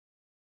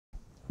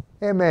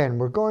Amen.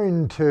 We're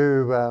going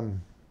to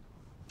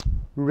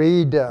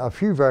read a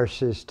few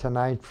verses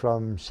tonight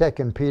from 2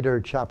 Peter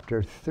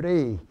chapter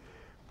 3.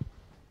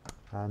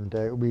 And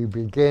we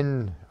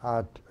begin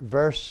at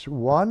verse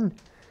 1.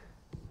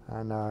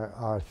 And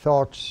our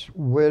thoughts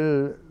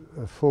will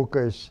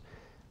focus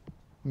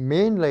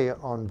mainly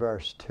on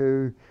verse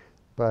 2.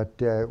 But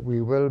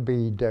we will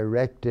be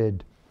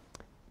directed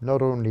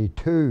not only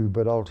to,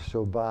 but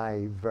also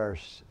by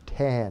verse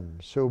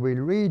 10. So we'll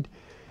read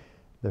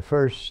the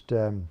first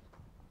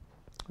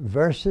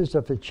verses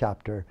of the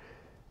chapter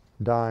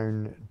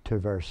down to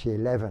verse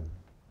 11.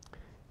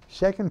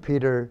 2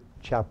 Peter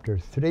chapter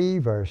 3,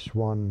 verse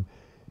 1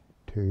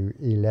 to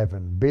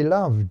 11.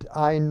 Beloved,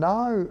 I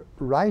now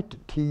write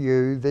to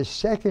you the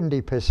second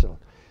epistle,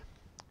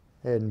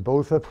 in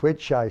both of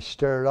which I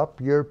stir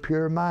up your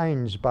pure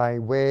minds by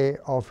way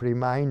of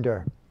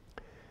reminder,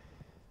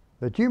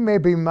 that you may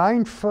be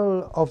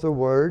mindful of the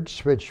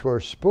words which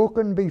were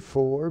spoken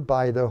before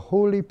by the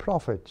holy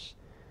prophets,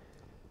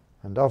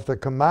 and of the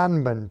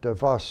commandment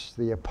of us,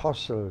 the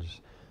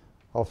apostles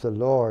of the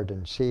Lord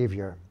and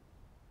Saviour.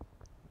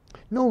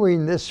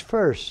 Knowing this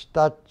first,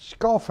 that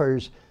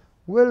scoffers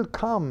will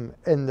come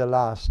in the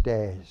last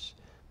days,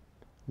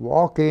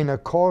 walking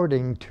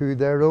according to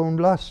their own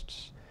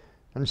lusts,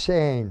 and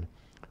saying,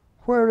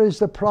 where is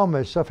the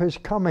promise of his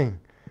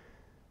coming?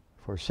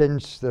 For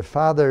since the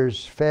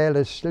fathers fell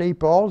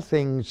asleep, all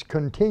things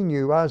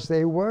continue as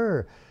they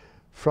were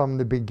from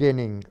the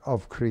beginning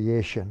of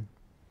creation.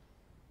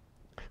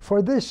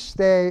 For this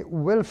they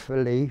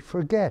willfully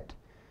forget,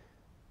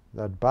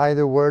 that by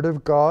the word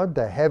of God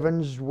the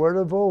heavens were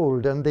of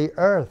old, and the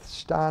earth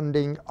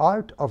standing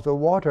out of the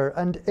water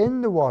and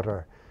in the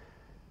water,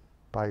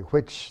 by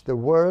which the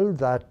world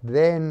that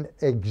then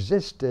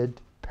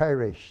existed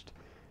perished,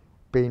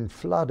 being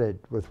flooded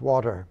with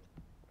water.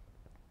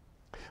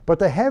 But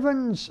the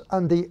heavens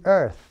and the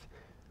earth,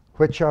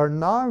 which are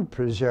now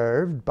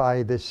preserved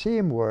by the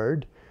same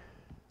word,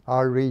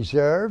 are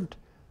reserved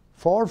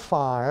for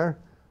fire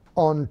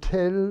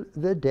until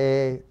the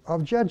day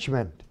of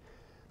judgment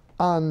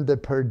and the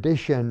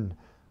perdition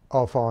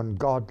of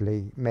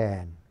ungodly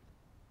men.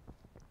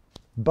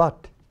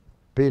 But,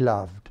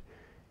 beloved,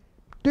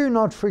 do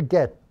not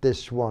forget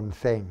this one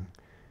thing,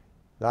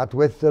 that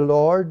with the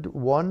Lord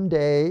 1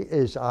 day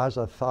is as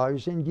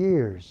 1,000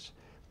 years,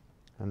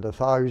 and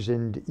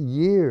 1,000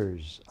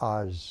 years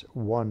as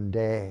 1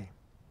 day.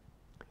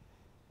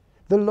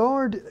 The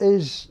Lord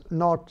is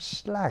not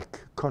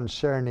slack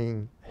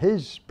concerning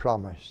his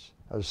promise,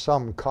 as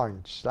some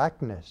count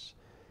slackness,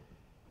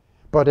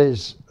 but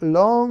is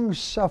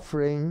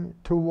long-suffering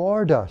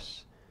toward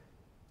us,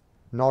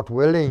 not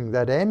willing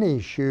that any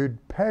should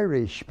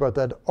perish, but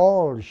that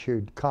all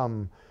should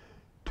come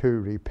to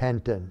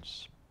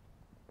repentance.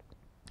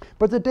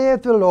 But the day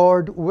of the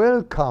Lord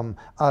will come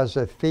as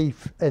a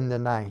thief in the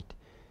night,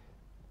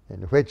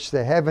 in which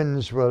the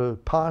heavens will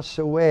pass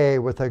away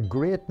with a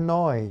great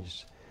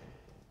noise,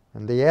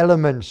 and the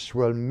elements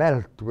will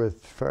melt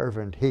with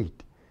fervent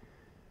heat.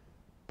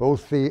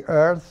 Both the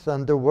earth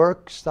and the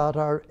works that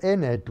are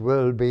in it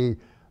will be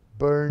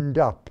burned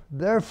up.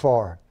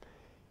 Therefore,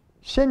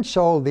 since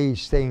all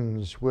these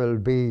things will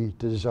be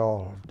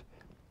dissolved,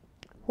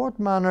 what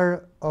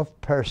manner of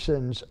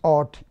persons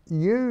ought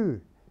you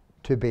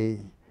to be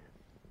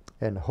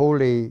in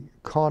holy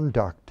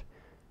conduct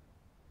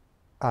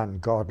and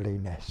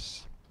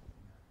godliness?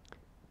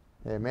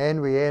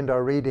 Amen. We end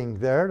our reading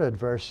there at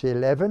verse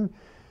 11,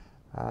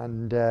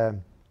 and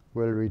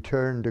we'll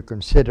return to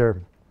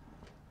consider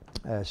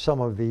some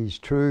of these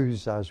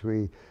truths as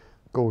we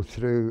go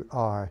through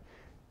our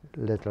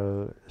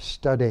little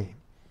study.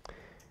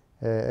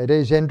 It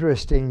is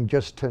interesting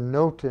just to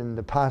note in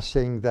the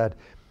passing that,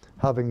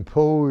 having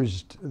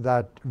posed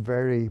that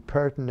very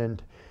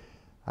pertinent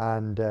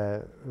and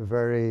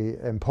very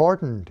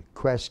important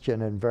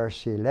question in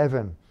verse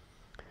 11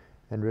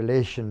 in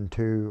relation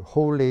to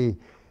holy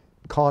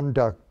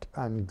conduct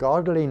and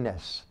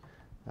godliness,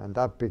 and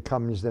that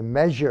becomes the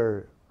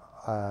measure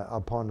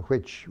upon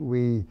which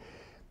we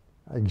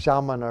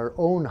examine our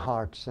own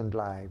hearts and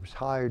lives.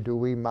 How do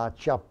we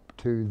match up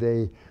to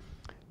the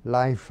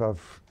life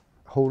of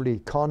holy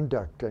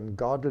conduct and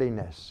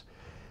godliness?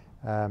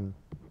 In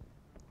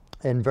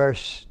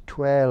verse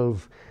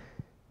 12,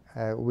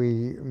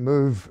 we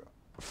move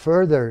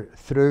further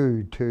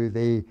through to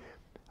the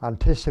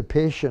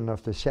anticipation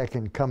of the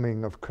second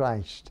coming of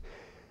Christ,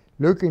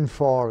 looking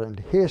for and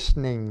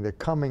hastening the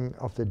coming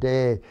of the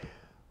day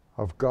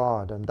of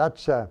God. And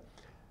that's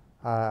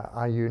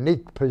a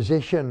unique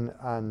position,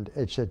 and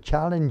it's a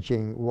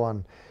challenging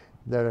one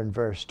there in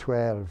verse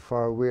 12,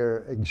 for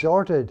we're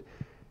exhorted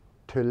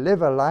to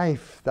live a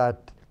life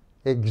that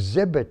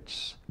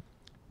exhibits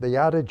the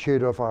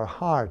attitude of our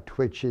heart,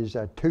 which is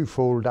a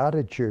twofold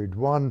attitude.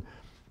 One,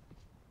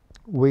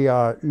 we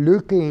are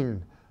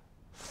looking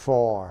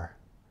for,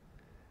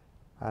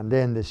 and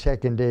then the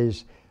second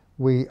is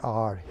we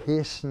are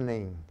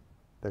hastening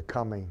the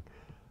coming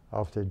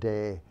of the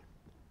day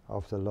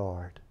of the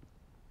Lord.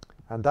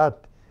 And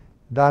that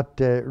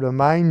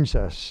reminds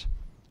us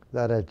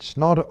that it's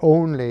not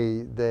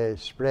only the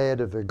spread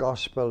of the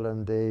gospel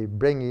and the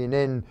bringing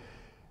in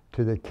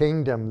to the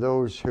kingdom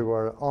those who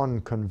are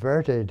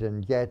unconverted,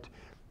 and yet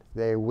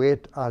they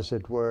wait, as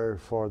it were,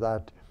 for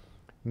that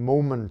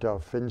moment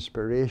of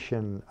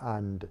inspiration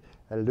and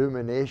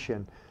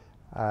illumination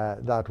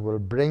that will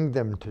bring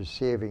them to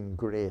saving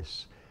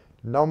grace.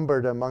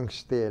 Numbered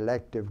amongst the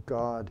elect of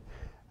God,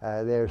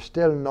 they're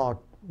still not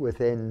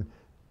within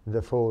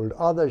the fold.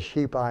 Other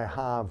sheep I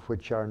have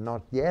which are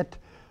not yet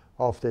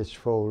of this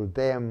fold,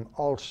 them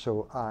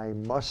also I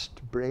must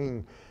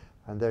bring,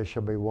 and there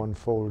shall be one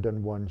fold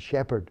and one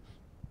shepherd.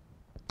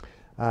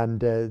 And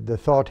the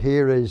thought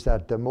here is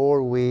that the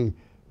more we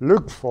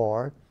look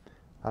for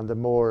and the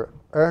more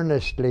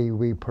earnestly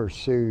we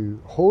pursue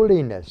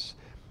holiness,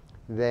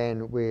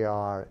 then we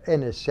are,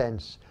 in a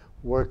sense,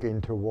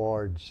 working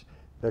towards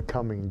the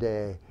coming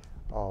day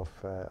of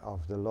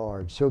the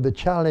Lord. So the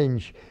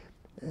challenge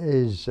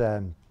is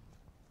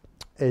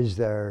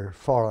there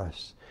for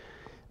us.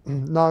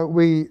 Now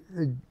we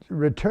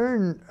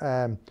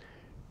return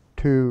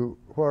to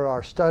where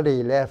our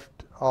study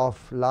left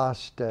off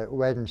last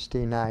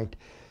Wednesday night,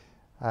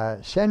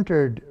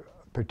 centered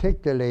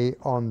particularly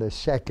on the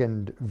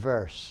second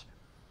verse.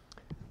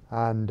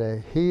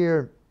 And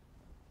here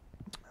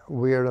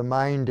we're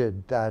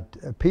reminded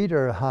that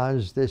Peter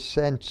has this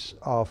sense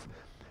of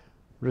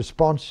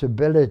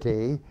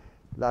responsibility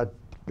that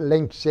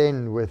links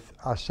in with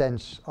a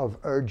sense of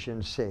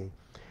urgency.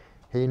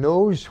 He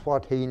knows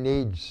what he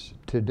needs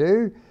to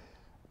do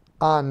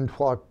and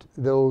what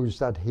those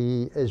that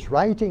he is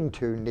writing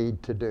to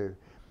need to do.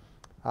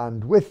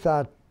 And with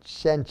that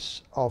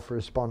sense of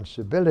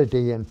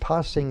responsibility in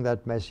passing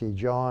that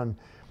message on,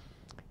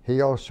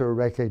 he also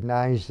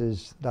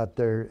recognizes that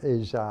there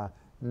is an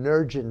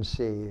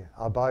urgency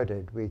about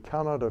it. We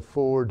cannot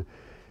afford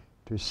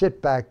to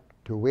sit back,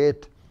 to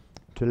wait,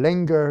 to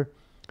linger,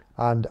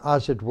 and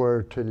as it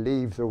were, to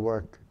leave the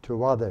work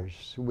to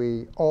others.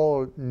 We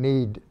all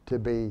need to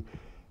be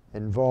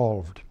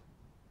involved.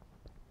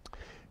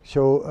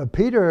 So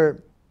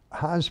Peter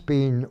has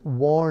been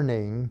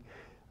warning,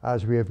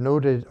 as we have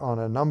noted on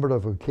a number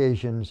of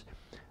occasions,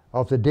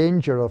 of the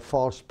danger of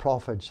false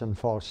prophets and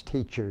false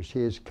teachers.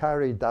 He has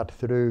carried that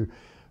through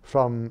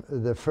from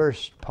the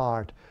first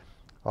part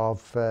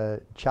of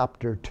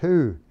chapter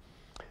 2.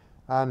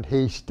 And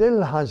he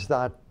still has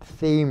that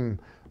theme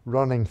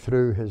running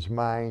through his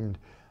mind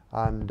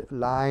and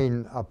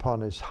lying upon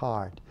his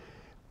heart.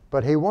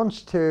 But he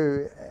wants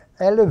to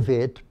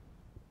elevate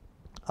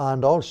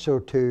and also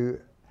to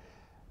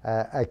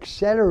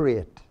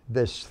accelerate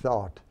this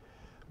thought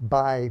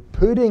by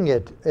putting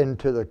it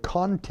into the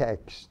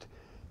context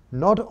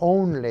not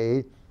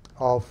only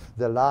of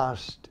the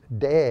last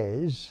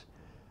days,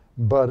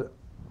 but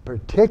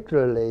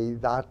particularly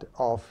that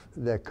of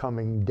the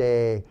coming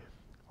day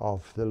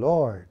of the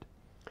Lord.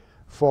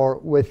 For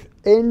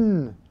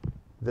within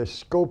the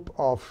scope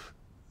of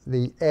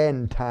the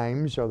end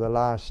times, or the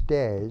last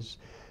days,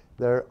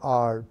 there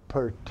are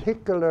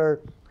particular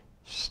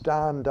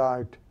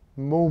standout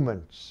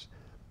moments,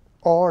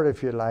 or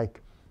if you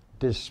like,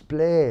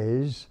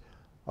 displays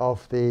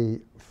of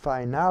the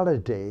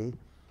finality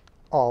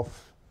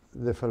of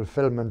the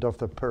fulfillment of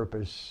the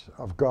purpose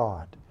of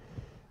God.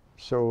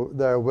 So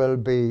there will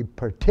be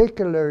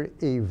particular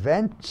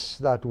events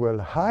that will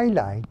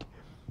highlight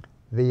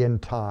the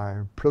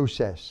entire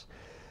process.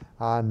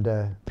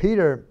 And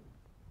Peter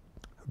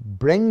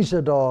brings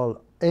it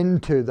all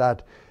into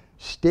that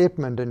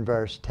statement in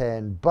verse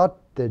 10, "But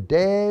the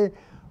day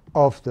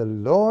of the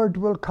Lord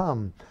will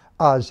come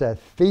as a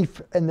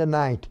thief in the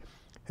night,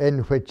 in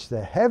which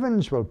the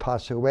heavens will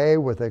pass away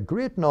with a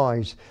great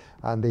noise,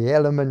 and the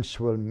elements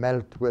will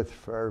melt with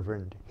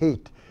fervent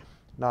heat."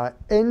 Now,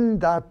 in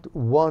that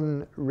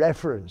one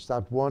reference,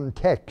 that one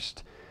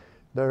text,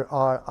 there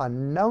are a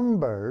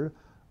number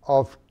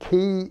of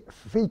key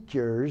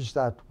features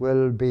that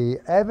will be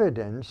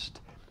evidenced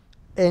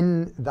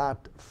in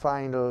that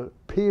final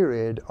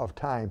period of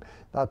time,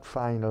 that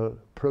final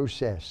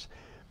process.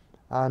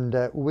 And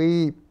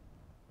we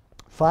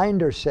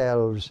find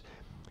ourselves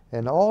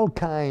in all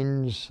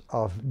kinds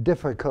of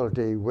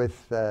difficulty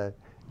with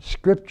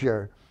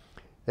Scripture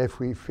if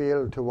we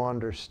fail to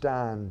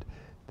understand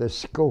the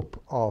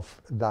scope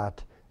of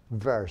that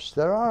verse.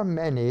 There are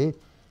many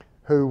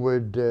who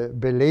would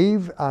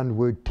believe and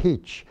would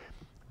teach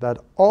that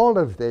all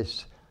of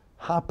this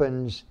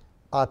happens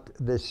at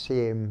the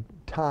same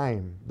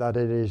time, that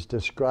it is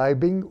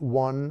describing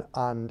one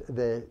and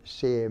the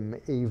same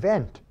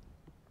event.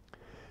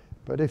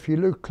 But if you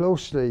look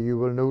closely, you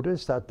will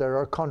notice that there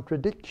are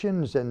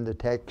contradictions in the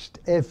text,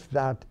 if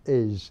that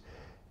is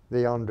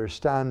the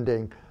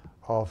understanding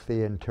of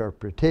the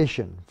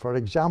interpretation. For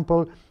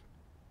example,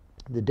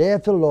 the day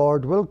of the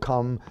Lord will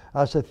come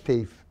as a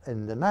thief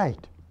in the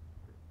night.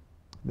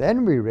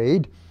 Then we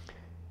read,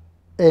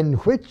 "in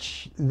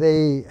which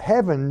the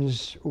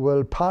heavens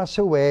will pass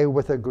away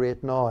with a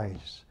great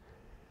noise."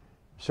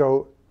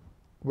 So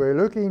we're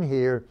looking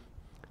here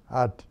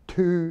at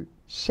two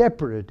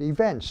separate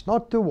events,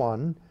 not the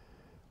one.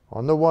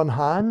 On the one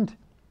hand,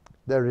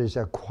 there is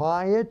a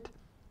quiet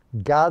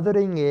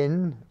gathering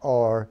in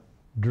or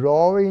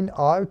drawing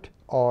out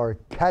or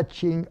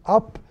catching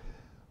up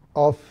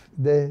of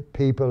the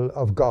people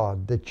of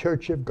God, the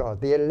church of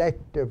God, the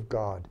elect of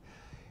God.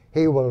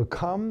 He will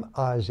come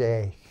as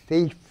a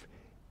thief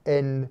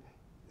in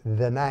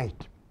the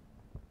night.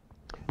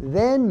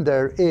 Then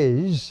there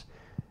is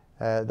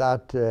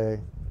that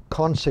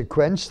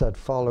consequence that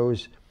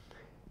follows,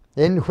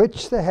 in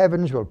which the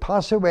heavens will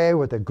pass away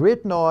with a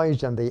great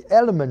noise, and the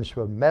elements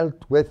will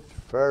melt with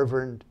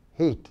fervent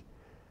heat.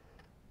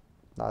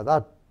 Now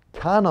that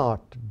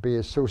cannot be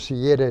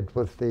associated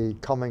with the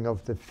coming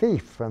of the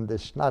thief and the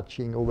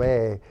snatching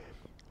away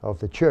of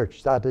the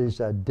church. That is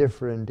a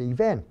different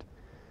event.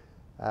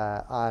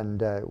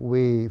 And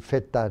we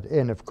fit that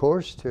in, of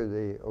course, to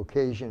the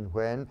occasion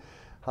when,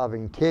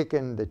 having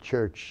taken the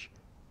church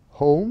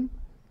home,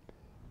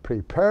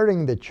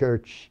 preparing the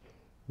church,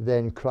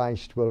 then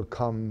Christ will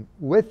come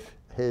with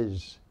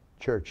his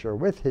church, or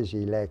with his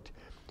elect,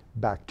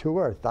 back to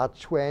earth.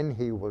 That's when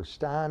he will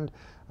stand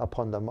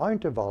upon the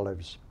Mount of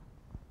Olives,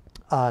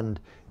 and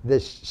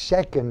this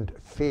second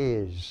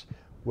phase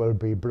will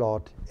be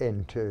brought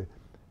into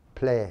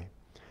play.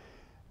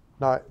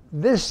 Now,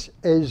 this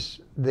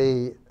is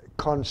the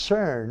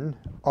concern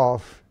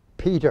of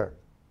Peter,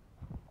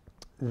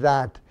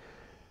 that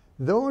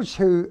those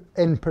who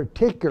in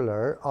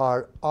particular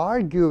are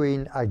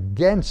arguing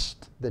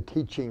against the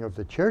teaching of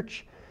the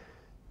church,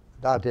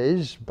 that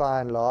is,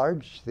 by and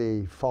large,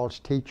 the false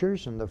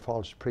teachers and the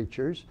false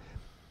preachers,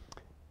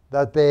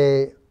 that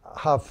they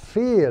have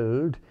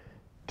failed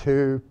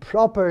to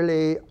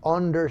properly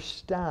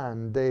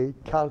understand the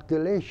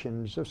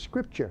calculations of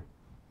Scripture.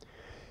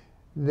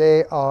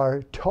 They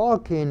are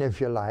talking,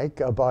 if you like,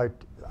 about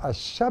a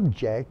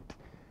subject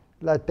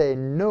that they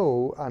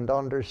know and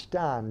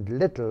understand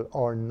little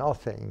or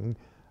nothing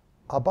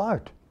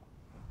about.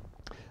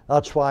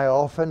 That's why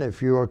often,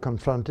 if you are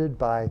confronted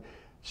by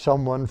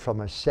someone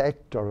from a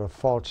sect or a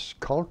false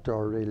cult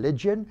or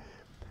religion,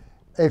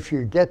 if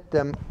you get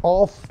them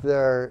off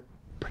their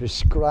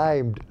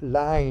prescribed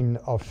line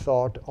of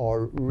thought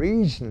or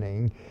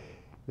reasoning,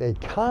 they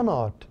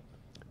cannot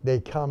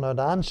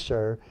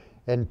answer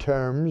in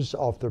terms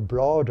of the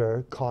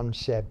broader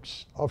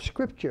concepts of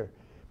Scripture,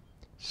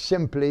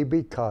 simply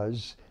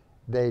because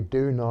they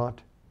do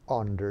not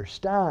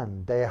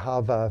understand. They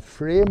have a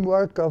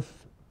framework of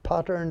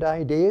patterned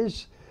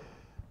ideas,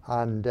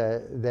 and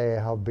they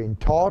have been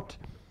taught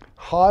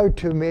how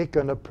to make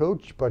an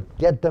approach, but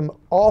get them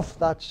off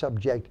that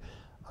subject,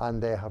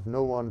 and they have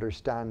no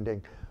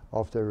understanding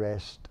of the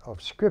rest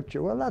of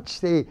Scripture. Well, that's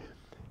the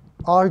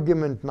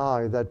argument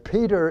now that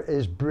Peter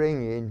is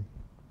bringing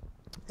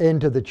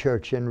into the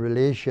church in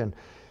relation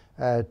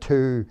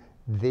to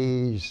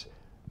these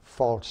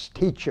false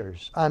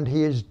teachers. And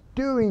he is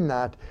doing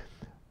that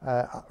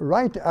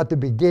right at the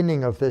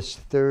beginning of this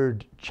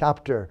third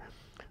chapter,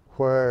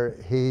 where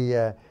he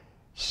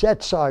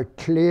sets out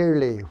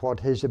clearly what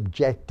his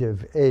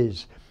objective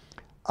is.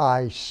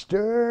 I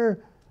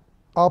stir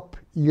up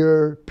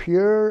your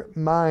pure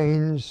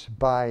minds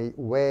by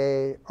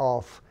way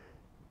of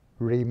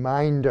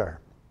reminder.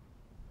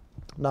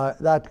 Now,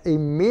 that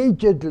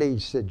immediately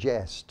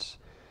suggests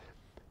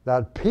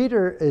that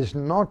Peter is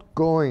not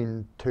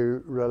going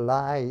to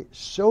rely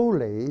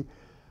solely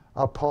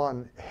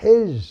upon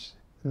his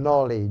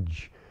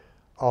knowledge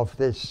of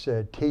this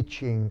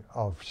teaching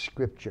of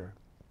Scripture.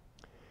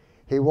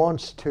 He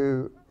wants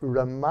to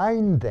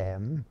remind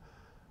them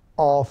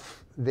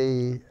of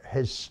the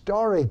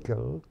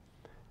historical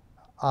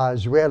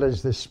as well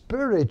as the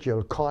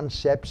spiritual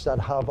concepts that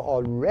have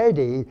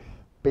already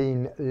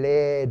been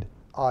laid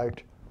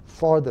out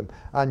for them.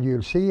 And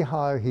you'll see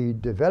how he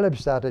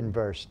develops that in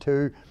verse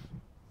 2,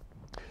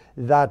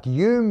 that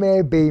you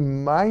may be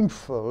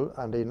mindful,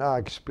 and he now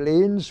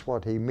explains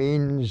what he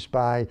means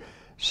by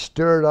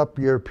stir up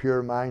your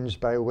pure minds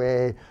by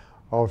way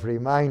of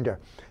reminder,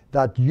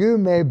 that you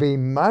may be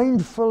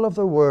mindful of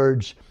the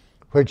words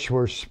which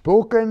were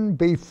spoken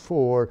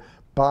before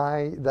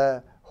by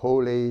the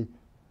holy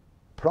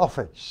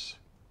prophets.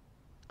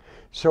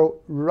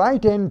 So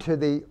right into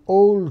the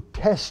Old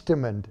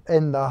Testament,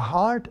 in the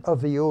heart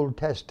of the Old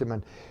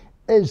Testament,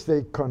 is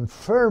the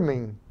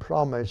confirming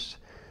promise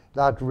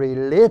that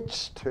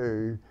relates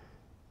to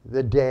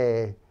the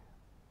day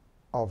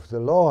of the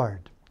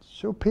Lord.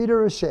 So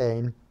Peter is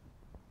saying,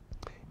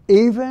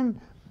 even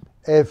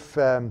if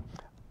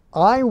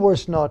I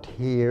was not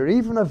here,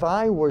 even if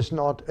I was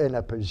not in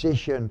a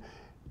position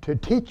to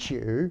teach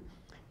you,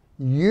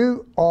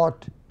 you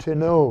ought to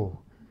know.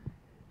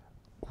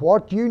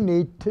 What you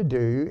need to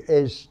do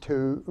is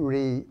to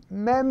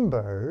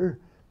remember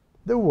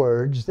the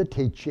words, the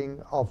teaching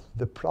of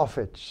the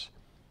prophets.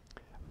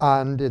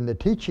 And in the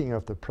teaching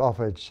of the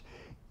prophets,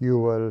 you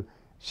will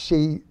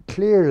see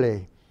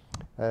clearly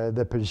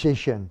the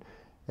position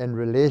in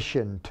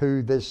relation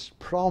to this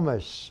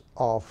promise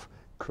of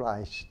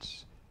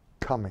Christ's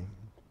coming.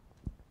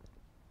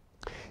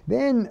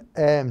 Then,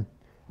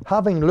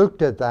 having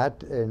looked at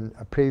that in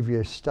a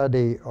previous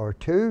study or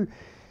two,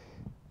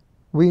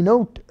 We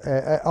note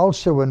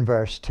also in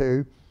verse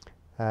 2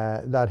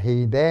 that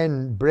he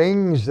then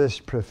brings this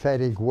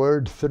prophetic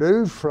word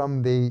through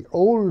from the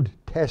Old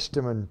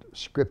Testament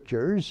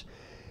scriptures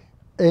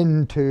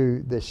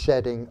into the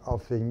setting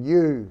of the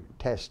New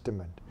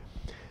Testament.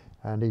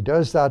 And he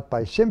does that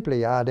by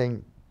simply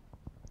adding,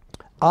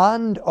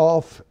 and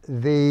of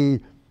the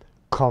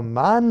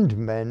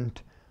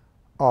commandment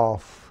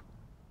of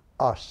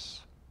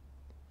us.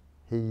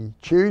 He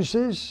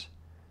chooses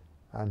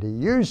and he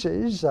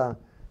uses a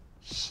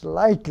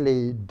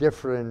slightly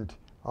different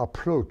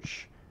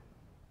approach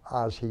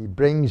as he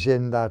brings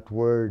in that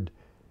word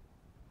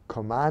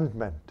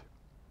commandment.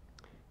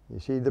 You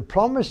see, the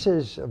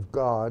promises of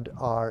God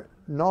are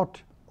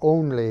not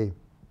only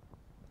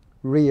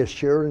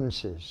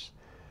reassurances,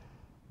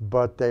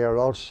 but they are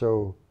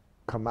also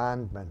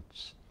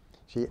commandments.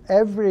 See,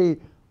 every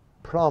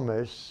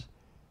promise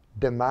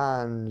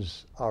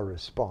demands a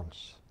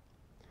response.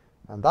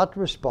 And that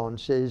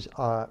response is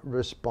a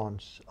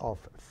response of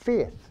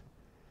faith.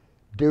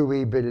 Do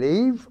we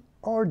believe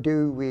or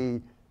do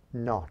we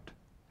not?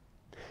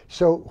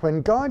 So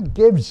when God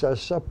gives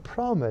us a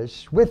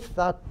promise, with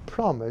that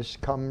promise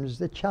comes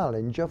the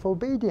challenge of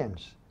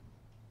obedience.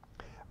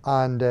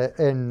 And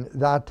in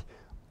that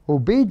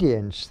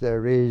obedience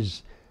there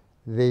is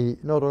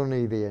not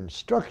only the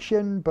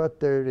instruction, but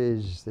there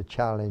is the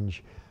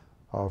challenge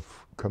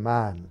of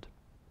command.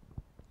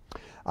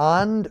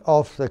 And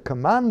of the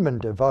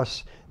commandment of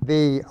us,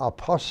 the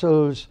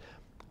apostles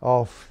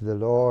of the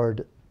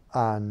Lord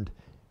and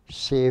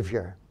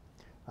Savior.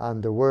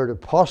 And the word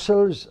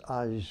apostles,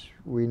 as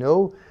we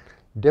know,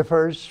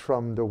 differs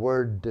from the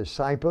word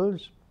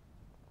disciples.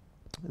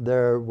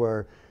 There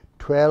were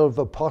 12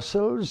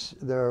 apostles,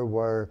 there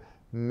were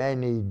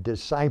many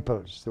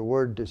disciples. The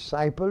word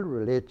disciple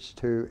relates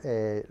to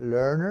a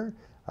learner,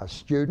 a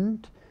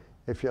student,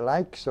 if you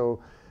like.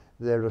 So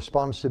the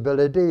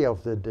responsibility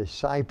of the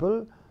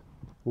disciple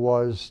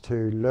was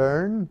to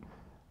learn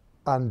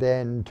and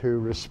then to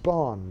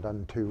respond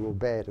and to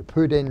obey, to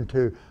put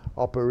into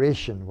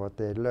operation what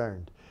they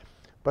learned.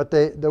 But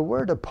the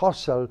word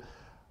apostle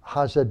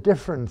has a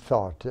different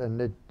thought, and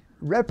it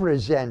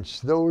represents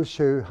those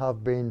who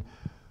have been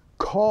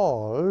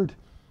called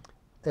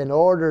in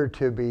order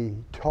to be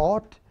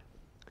taught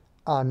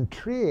and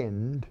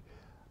trained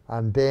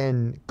and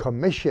then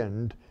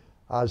commissioned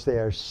as they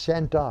are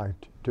sent out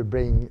to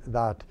bring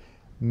that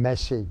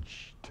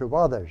message to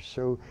others.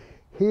 So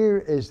here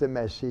is the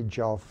message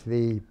of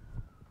the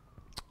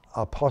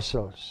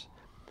apostles.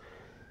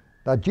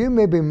 That you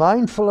may be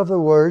mindful of the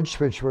words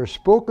which were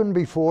spoken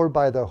before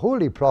by the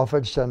holy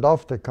prophets, and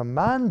of the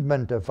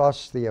commandment of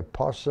us the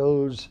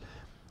apostles,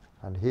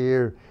 and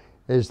here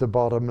is the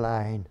bottom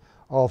line,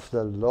 of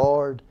the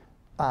Lord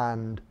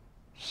and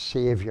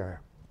Savior.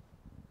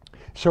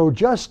 So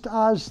just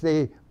as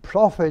the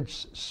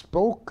prophets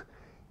spoke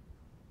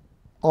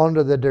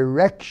under the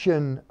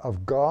direction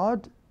of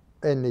God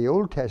in the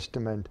Old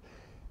Testament,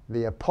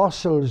 the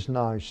apostles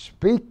now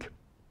speak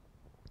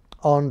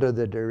under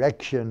the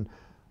direction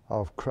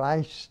of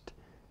Christ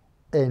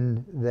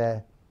in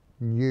the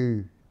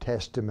New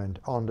Testament,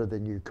 under the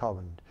New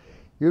Covenant.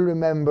 You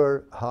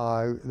remember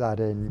how that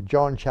in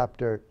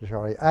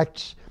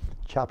Acts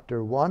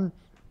chapter 1,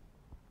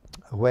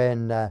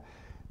 when the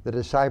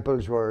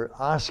disciples were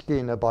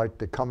asking about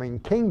the coming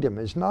kingdom,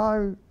 is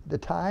now the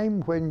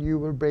time when you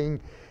will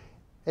bring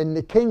in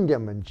the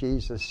kingdom? And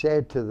Jesus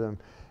said to them,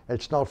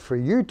 it's not for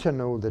you to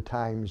know the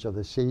times or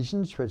the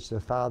seasons which the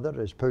Father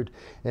has put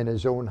in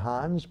his own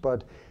hands,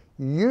 but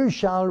you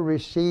shall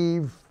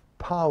receive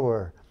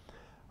power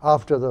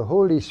after the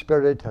Holy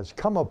Spirit has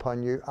come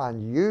upon you,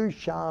 and you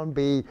shall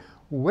be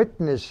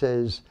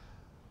witnesses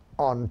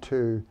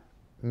unto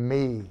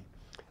me.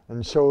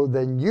 And so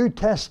the New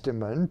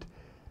Testament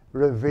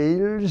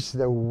reveals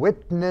the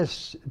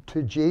witness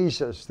to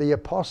Jesus, the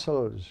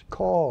apostles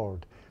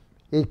called,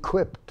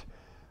 equipped,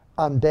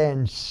 and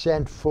then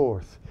sent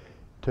forth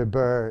to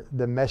bear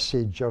the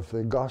message of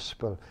the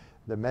gospel,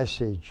 the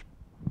message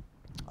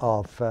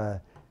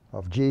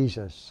of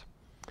Jesus.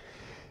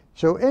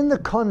 So in the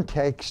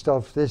context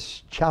of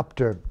this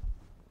chapter,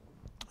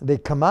 the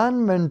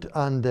commandment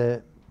and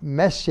the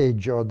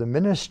message or the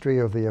ministry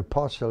of the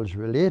apostles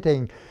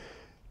relating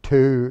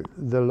to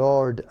the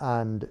Lord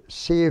and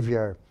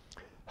Savior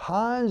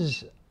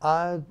has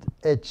at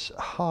its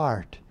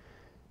heart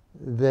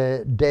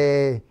the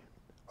day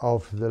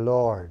of the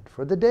Lord.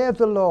 For the day of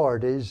the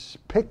Lord is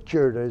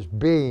pictured as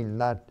being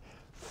that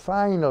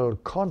final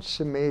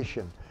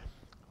consummation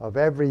of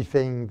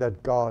everything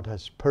that God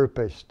has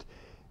purposed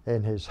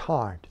in his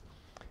heart.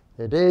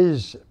 It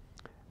is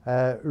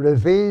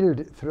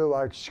revealed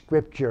throughout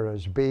Scripture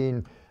as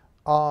being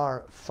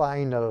our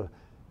final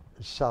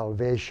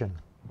salvation.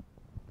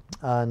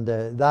 And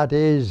that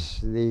is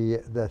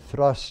the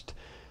thrust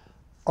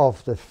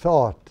of the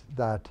thought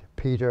that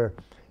Peter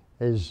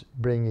is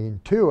bringing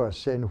to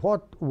us in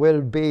what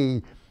will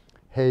be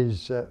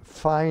his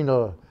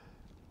final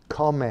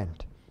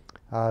comment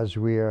as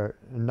we are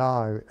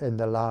now in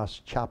the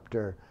last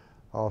chapter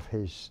of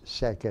his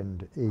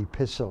second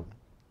epistle.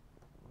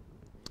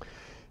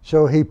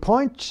 So he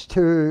points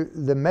to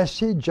the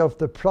message of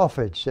the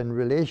prophets in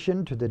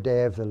relation to the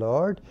day of the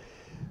Lord,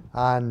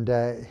 and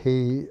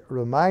he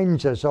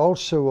reminds us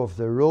also of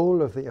the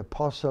role of the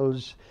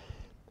apostles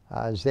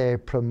as they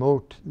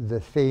promote the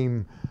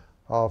theme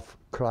of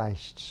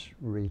Christ's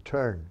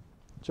return.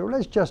 So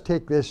let's just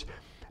take this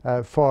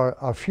for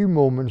a few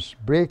moments,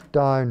 break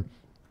down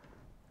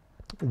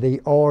the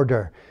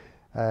order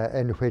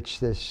in which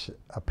this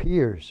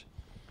appears.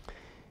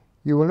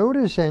 You will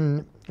notice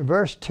in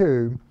verse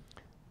 2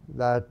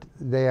 that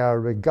they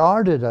are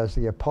regarded as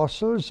the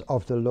apostles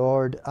of the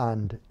Lord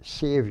and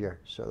Saviour.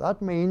 So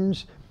that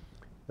means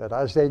that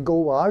as they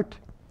go out,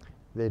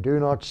 they do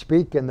not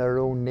speak in their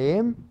own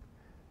name.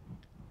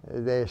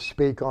 They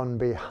speak on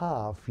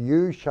behalf.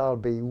 You shall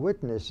be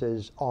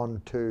witnesses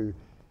unto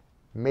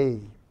me.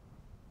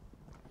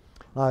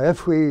 Now,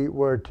 if we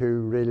were to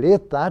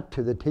relate that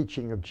to the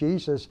teaching of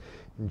Jesus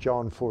in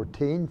John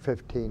 14,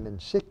 15,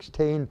 and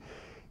 16,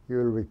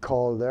 you'll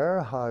recall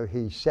there how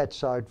he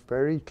sets out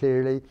very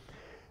clearly,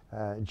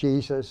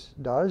 Jesus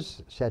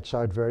sets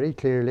out very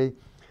clearly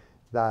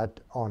that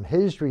on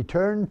his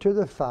return to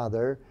the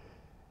Father,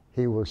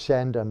 he will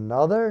send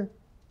another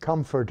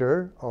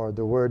comforter, or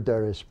the word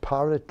there is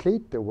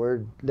paraclete. The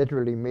word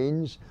literally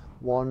means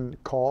one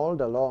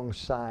called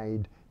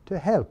alongside to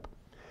help.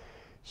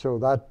 So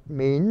that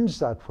means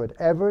that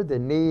whatever the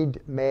need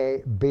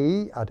may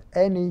be at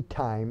any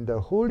time, the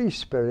Holy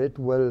Spirit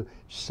will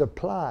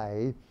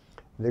supply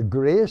the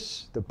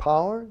grace, the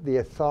power, the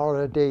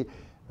authority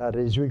that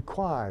is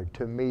required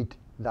to meet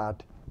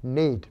that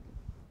need.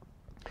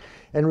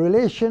 In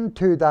relation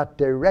to that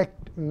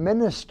direct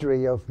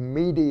ministry of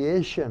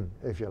mediation,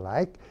 if you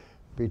like,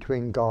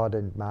 between God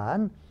and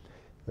man,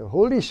 the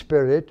Holy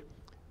Spirit,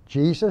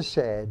 Jesus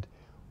said,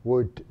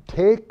 would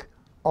take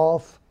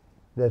off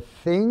the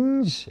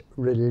things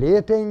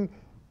relating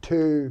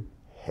to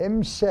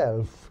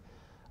himself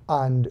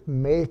and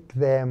make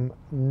them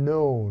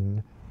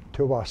known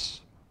to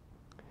us.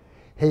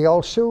 He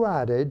also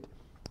added,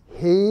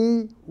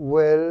 he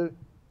will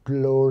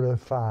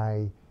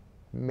glorify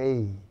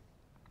me.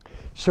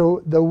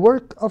 So the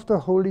work of the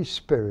Holy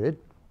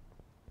Spirit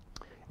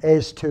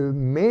is to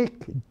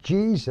make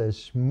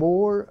Jesus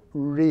more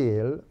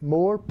real,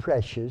 more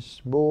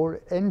precious,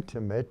 more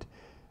intimate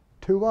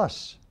to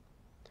us,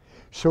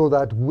 so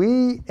that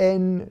we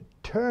in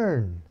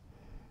turn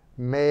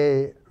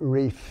may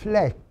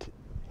reflect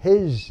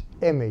his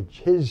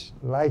image, his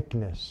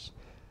likeness,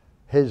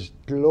 his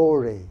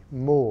glory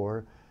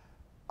more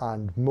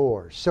and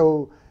more.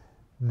 So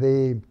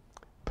the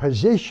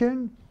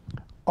position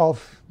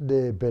of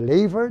the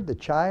believer, the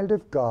child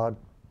of God,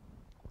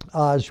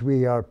 as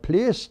we are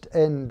placed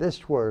in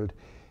this world,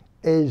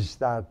 is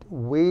that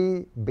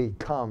we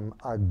become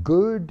a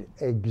good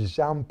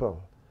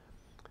example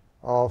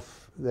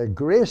of the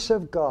grace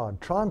of God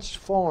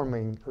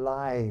transforming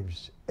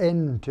lives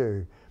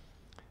into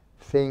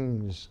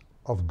things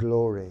of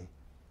glory,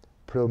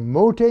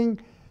 promoting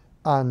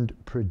and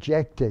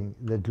projecting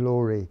the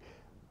glory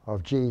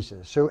of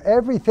Jesus. So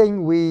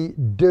everything we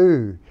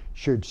do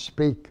should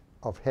speak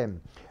of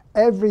him.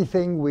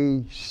 Everything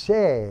we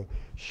say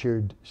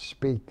should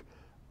speak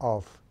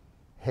of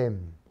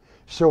him,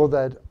 so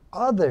that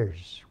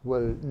others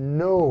will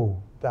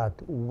know that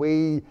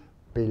we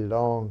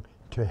belong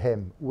to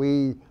him.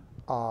 We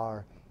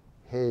are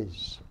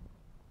his.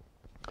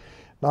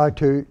 Now,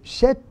 to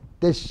set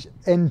this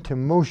into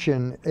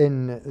motion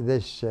in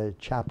this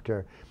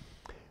chapter,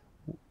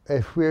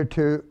 if we're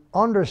to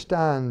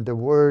understand the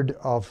word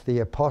of the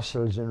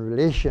apostles in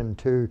relation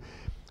to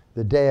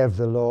the day of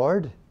the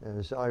Lord,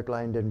 as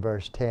outlined in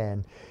verse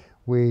 10,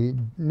 we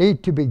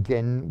need to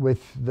begin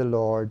with the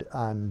Lord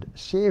and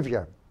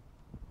Saviour.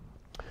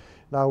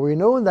 Now, we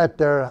know that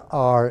there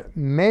are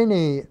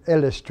many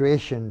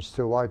illustrations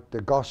throughout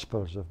the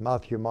Gospels of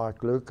Matthew,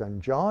 Mark, Luke,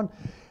 and John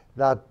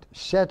that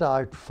set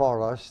out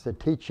for us the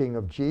teaching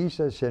of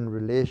Jesus in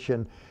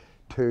relation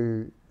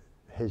to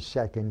his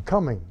second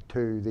coming,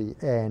 to the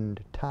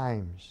end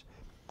times.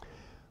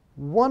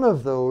 One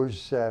of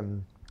those,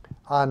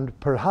 and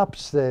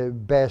perhaps the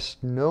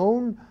best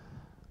known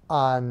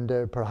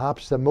and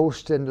perhaps the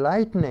most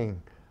enlightening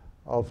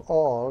of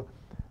all,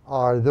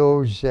 are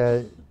those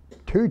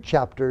two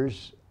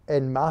chapters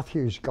in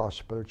Matthew's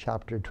Gospel,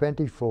 chapter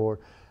 24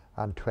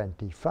 and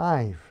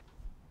 25,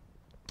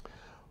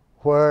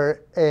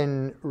 where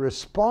in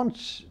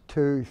response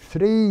to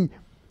three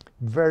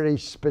very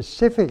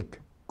specific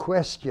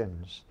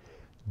questions,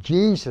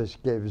 Jesus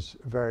gives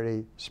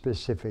very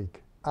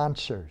specific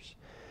answers.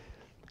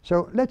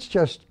 So let's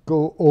just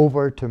go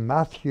over to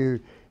Matthew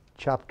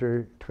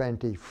chapter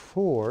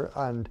 24,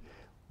 and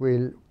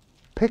we'll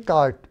pick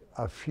out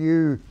a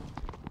few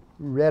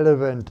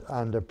relevant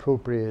and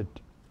appropriate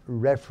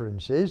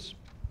references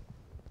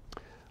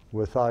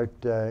without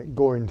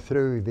going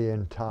through the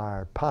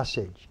entire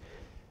passage.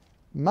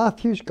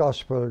 Matthew's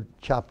Gospel,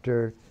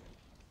 chapter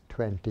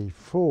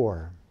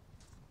 24.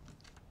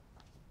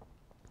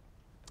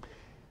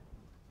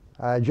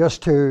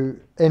 Just to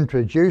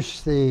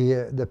introduce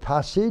the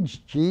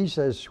passage,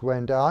 Jesus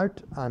went out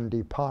and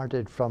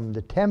departed from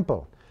the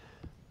temple,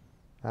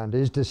 and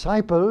his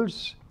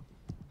disciples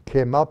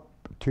came up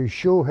to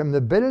show him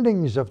the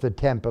buildings of the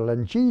temple.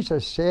 And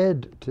Jesus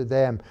said to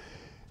them,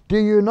 "Do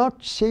you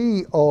not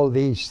see all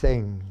these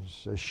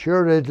things?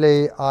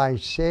 Assuredly, I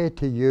say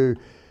to you,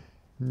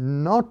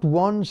 not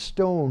one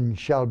stone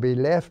shall be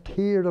left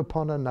here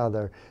upon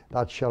another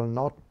that shall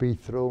not be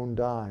thrown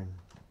down."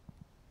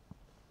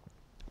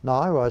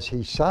 Now, as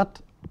he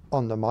sat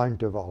on the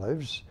Mount of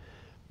Olives,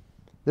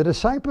 the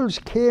disciples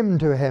came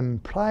to him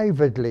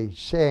privately,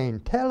 saying,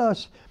 "Tell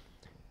us,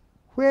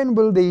 when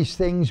will these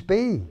things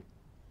be?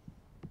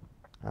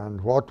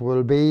 And what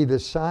will be the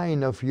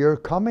sign of your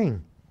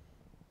coming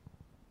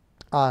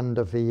and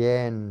of the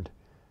end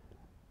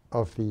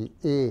of the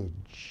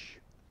age?"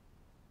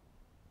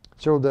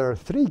 So there are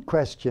three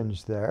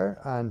questions there,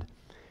 and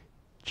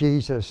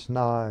Jesus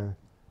now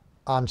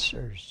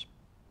answers.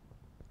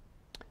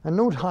 And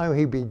note how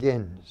he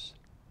begins.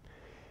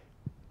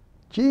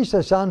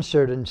 Jesus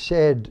answered and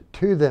said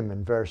to them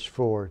in verse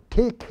 4,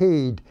 "Take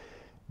heed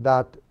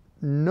that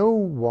no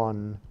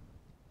one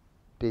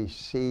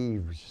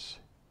deceives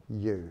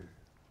you."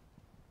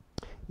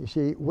 You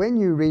see, when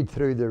you read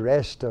through the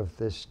rest of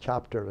this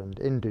chapter and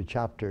into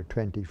chapter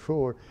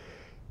 24,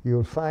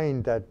 you'll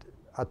find that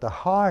at the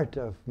heart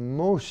of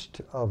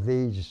most of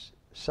these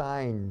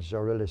signs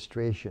or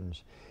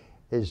illustrations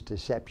is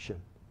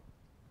deception.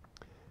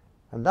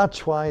 And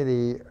that's why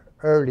the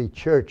early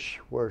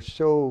church were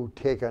so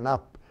taken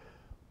up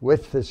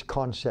with this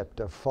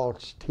concept of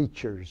false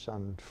teachers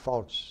and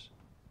false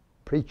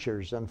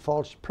preachers and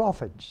false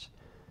prophets,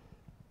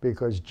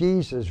 because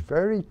Jesus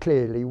very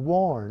clearly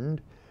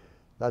warned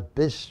that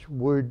this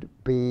would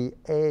be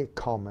a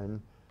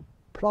common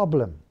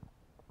problem.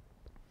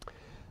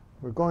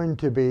 We're going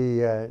to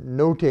be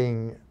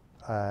noting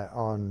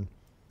on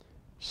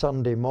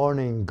Sunday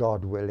morning,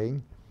 God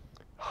willing,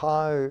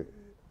 how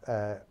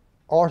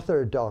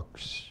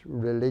Orthodox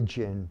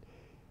religion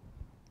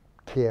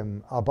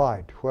came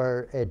about,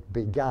 where it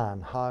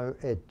began, how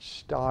it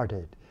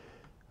started,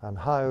 and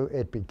how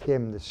it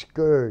became the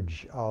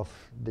scourge of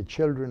the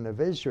children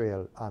of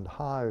Israel, and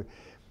how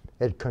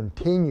it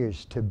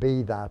continues to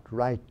be that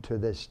right to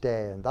this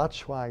day. And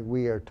that's why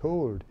we are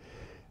told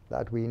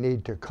that we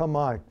need to come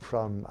out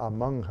from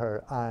among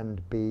her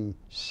and be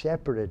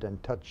separate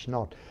and touch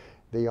not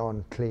the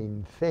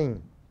unclean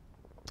thing.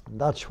 And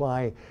that's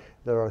why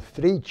there are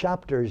 3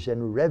 chapters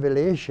in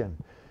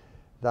Revelation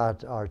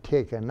that are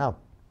taken up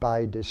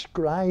by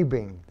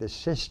describing the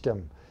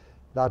system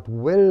that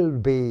will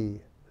be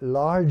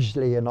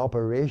largely in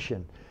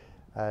operation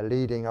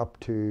leading up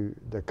to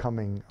the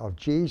coming of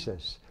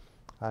Jesus.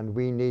 And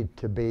we need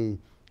to be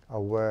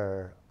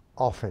aware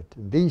of it.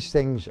 And these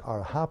things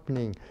are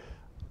happening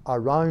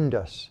around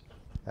us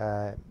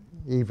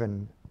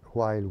even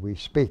while we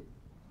speak.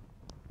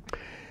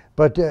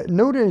 But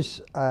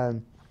notice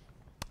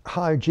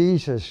how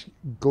Jesus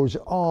goes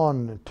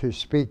on to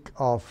speak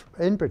of,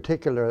 in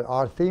particular,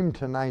 our theme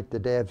tonight, the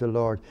day of the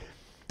Lord,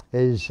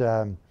 is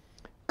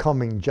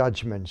coming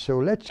judgment. So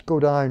let's go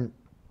down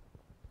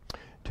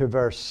to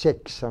verse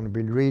 6, and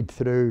we'll read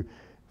through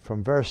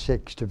from verse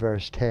 6 to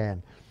verse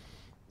 10.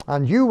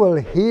 "And you will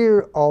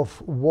hear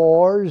of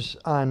wars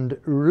and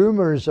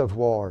rumors of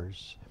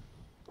wars.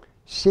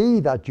 See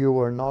that you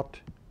are not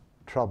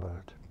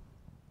troubled.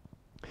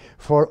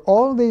 For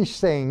all these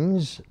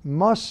things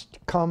must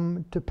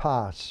come to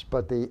pass,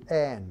 but the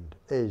end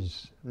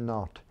is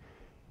not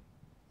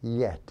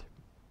yet."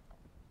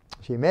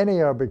 See,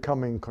 many are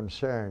becoming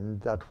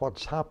concerned that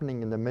what's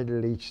happening in the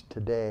Middle East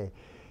today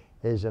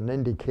is an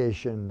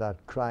indication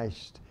that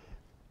Christ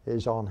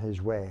is on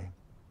his way.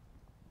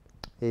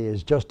 He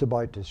is just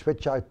about to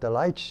switch out the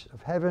lights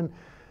of heaven,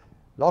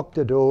 lock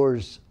the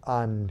doors,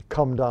 and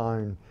come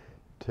down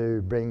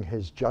to bring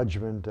his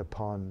judgment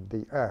upon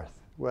the earth.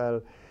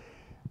 Well,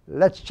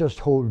 let's just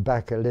hold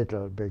back a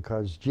little,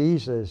 because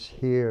Jesus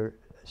here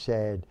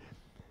said,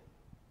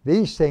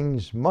 these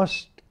things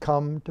must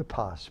come to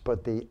pass,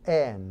 but the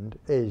end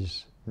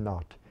is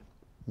not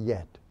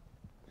yet.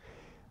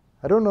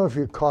 I don't know if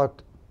you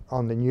caught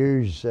on the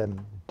news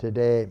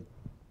today.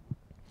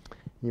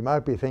 You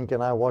might be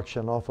thinking I watch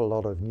an awful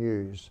lot of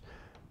news,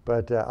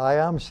 but I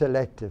am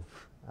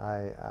selective.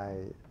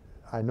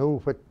 I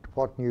know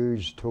what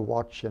news to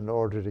watch in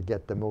order to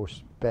get the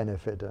most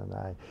benefit, and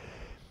I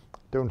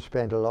don't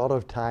spend a lot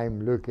of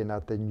time looking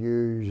at the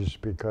news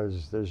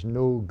because there's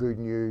no good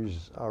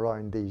news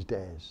around these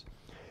days.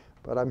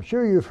 But I'm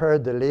sure you've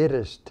heard the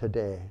latest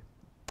today,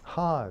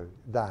 how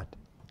that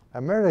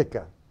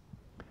America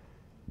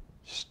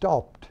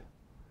stopped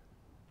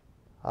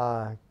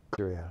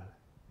Israel.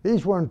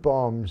 These weren't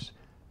bombs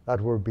that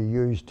were to be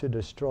used to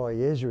destroy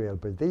Israel,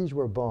 but these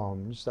were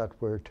bombs that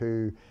were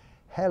to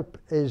help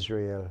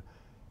Israel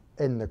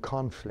in the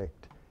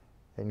conflict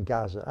in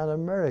Gaza. And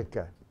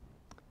America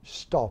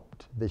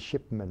stopped the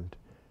shipment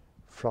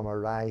from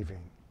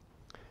arriving.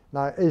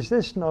 Now, is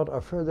this not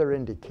a further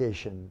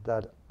indication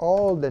that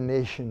all the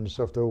nations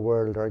of the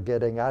world are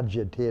getting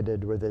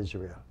agitated with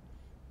Israel?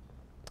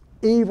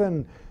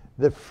 Even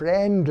the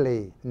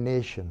friendly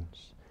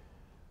nations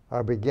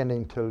are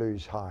beginning to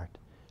lose heart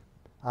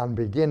and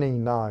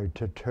beginning now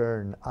to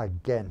turn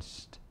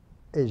against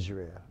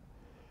Israel.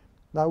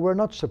 Now, we're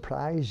not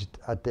surprised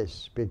at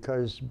this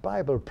because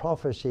Bible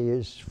prophecy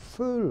is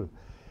full,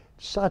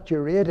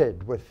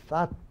 saturated with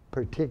that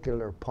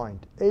particular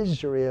point.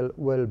 Israel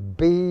will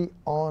be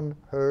on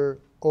her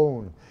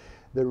own.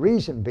 The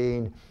reason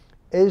being,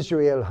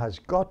 Israel has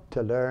got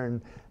to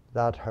learn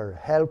that her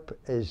help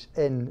is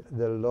in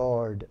the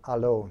Lord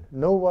alone.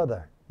 No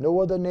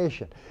other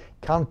nation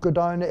can't go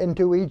down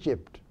into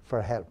Egypt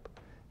for help.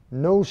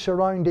 No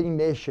surrounding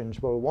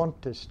nations will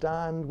want to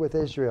stand with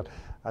Israel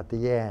at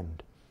the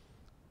end.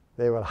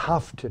 They will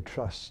have to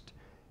trust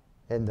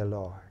in the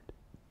Lord.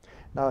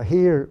 Now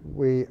here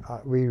we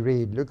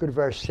read, look at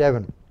verse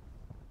 7.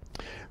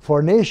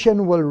 For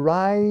nation will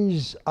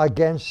rise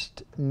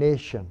against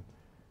nation,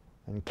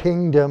 and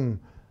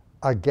kingdom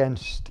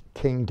against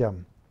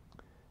kingdom.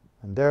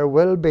 And there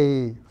will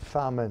be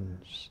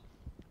famines,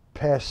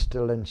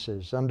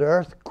 pestilences, and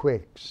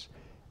earthquakes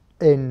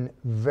in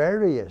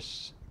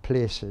various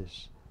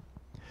places.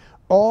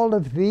 All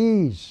of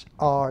these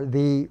are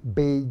the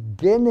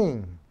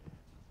beginning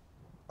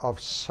of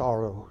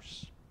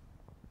sorrows.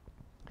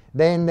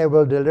 Then they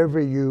will deliver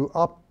you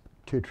up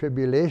to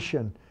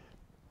tribulation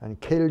and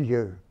kill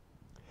you,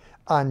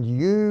 and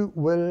you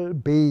will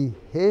be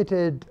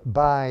hated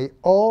by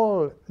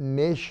all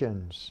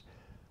nations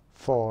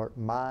for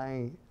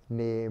my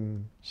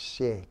name's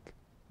sake.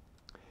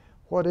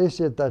 What is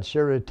it that's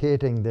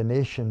irritating the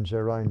nations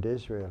around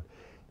Israel?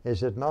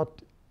 Is it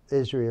not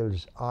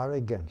Israel's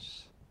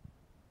arrogance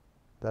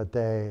that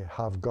they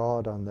have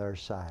God on their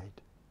side?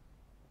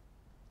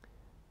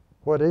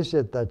 What is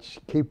it that's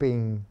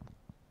keeping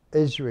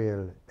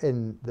Israel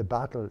in the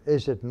battle?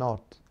 Is it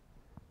not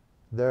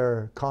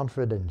their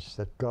confidence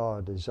that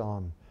God is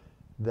on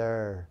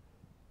their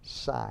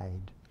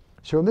side?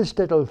 So this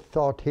little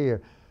thought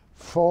here,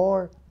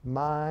 for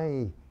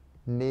my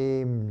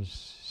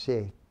name's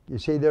sake. You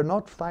see, they're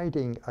not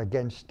fighting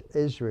against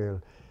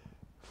Israel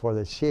for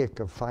the sake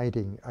of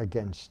fighting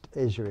against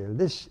Israel.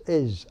 This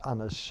is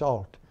an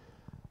assault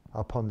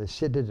upon the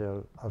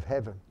citadel of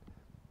heaven.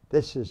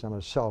 This is an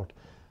assault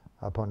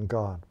upon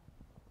God.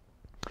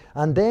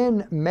 And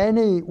then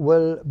many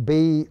will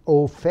be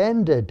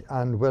offended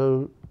and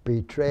will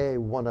betray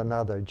one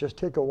another. Just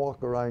take a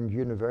walk around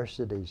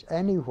universities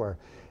anywhere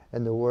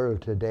in the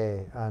world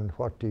today, and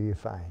what do you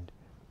find?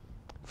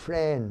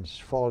 Friends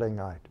falling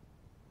out.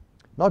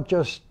 Not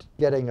just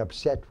getting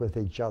upset with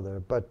each other,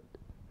 but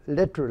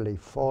literally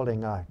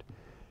falling out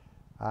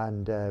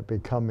and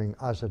becoming,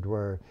 as it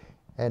were,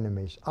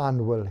 enemies,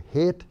 and will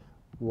hate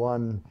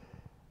one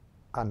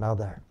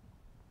another.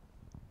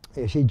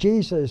 You see,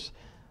 Jesus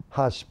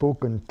has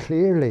spoken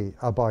clearly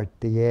about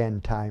the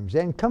end times.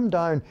 Then come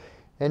down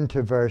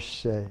into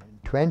verse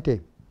 20.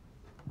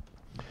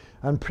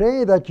 And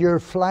pray that your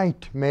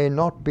flight may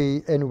not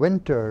be in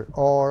winter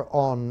or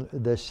on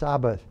the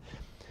Sabbath.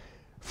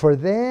 For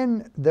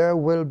then there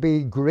will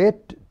be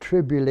great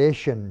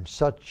tribulation,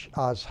 such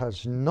as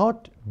has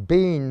not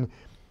been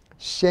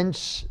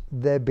since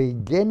the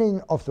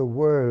beginning of the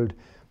world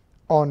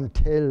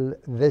until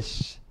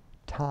this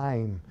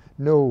time.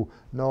 No,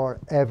 nor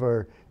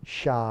ever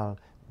shall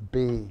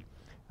be.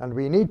 And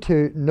we need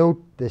to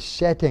note the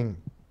setting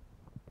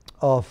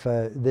of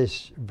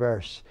this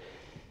verse.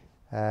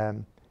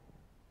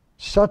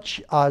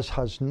 Such as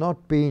has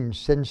not been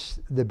since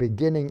the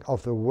beginning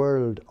of the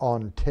world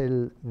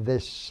until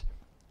this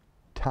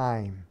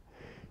time.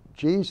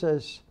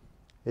 Jesus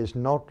is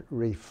not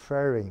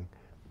referring,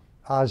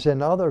 as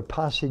in other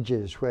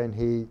passages when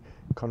he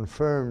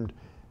confirmed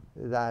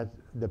that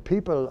the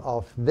people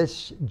of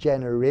this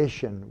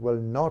generation will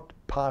not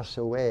pass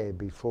away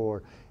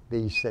before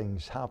these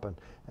things happen.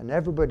 And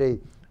everybody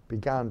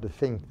began to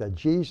think that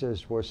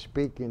Jesus was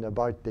speaking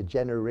about the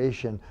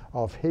generation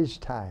of his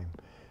time,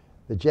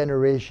 the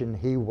generation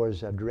he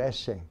was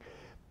addressing.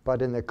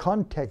 But in the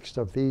context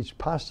of these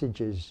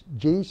passages,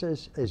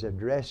 Jesus is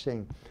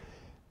addressing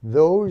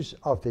those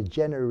of the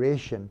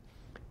generation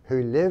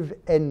who live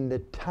in the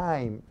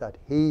time that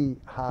he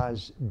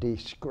has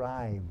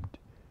described.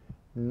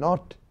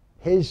 Not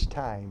his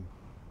time,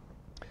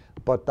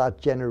 but that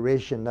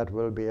generation that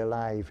will be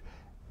alive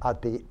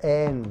at the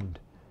end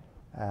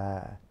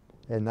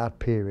in that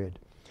period.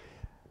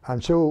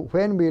 And so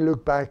when we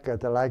look back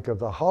at the like of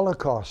the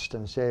Holocaust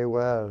and say,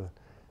 well,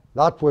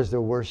 that was the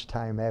worst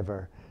time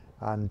ever,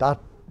 and that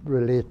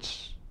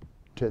relates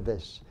to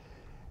this,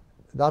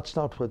 that's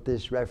not what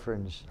this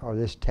reference or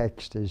this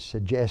text is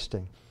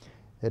suggesting.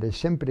 It is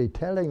simply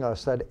telling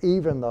us that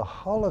even the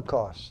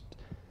Holocaust,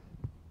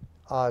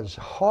 as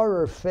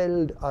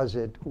horror-filled as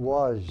it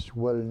was,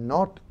 will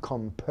not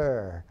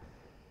compare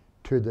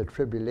to the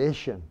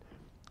tribulation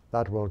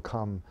that will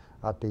come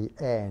at the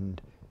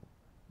end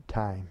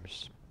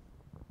times.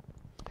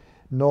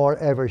 nor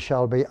ever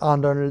shall be.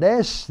 And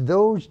unless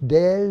those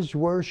days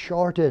were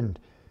shortened,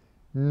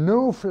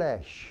 no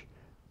flesh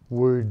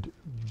would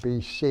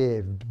be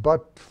saved.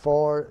 But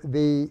for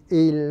the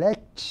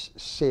elect's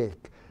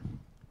sake,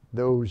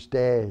 those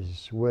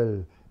days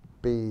will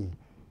be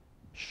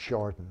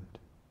shortened.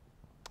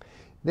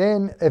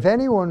 Then if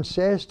anyone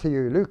says to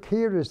you, look,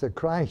 here is the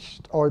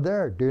Christ, or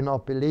there, do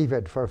not believe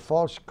it, for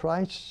false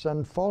Christs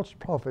and false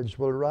prophets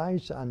will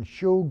rise and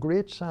show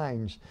great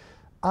signs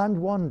and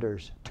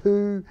wonders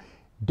to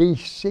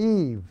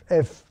deceive,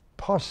 if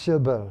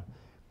possible,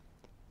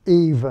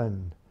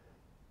 even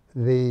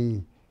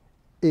the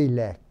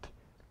elect.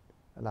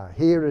 Now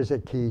here is a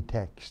key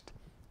text.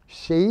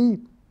 See,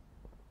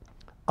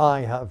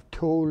 I have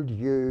told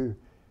you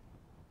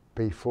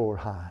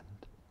beforehand.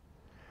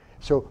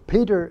 So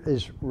Peter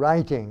is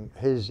writing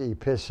his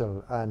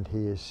epistle and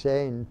he is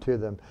saying to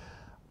them,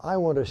 I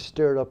want to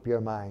stir up your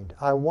mind.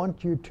 I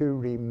want you to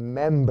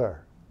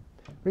remember.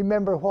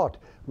 Remember what?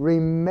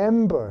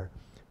 Remember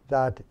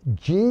that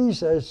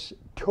Jesus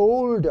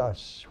told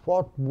us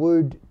what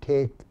would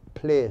take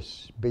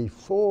place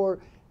before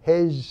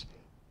his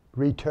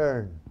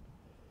return.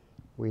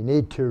 We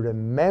need to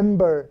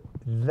remember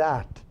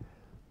that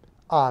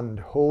and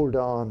hold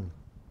on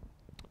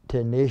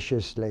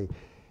tenaciously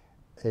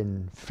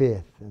in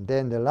faith. And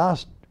then the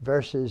last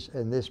verses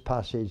in this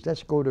passage,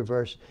 let's go to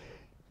verse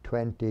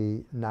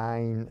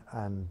 29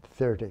 and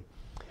 30.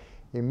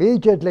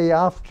 Immediately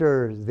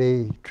after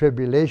the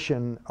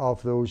tribulation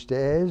of those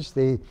days,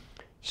 the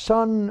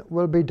sun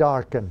will be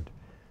darkened,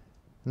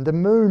 and the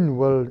moon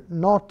will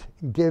not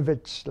give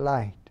its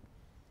light.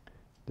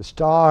 The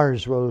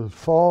stars will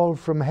fall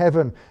from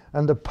heaven,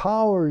 and the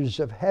powers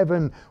of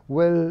heaven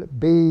will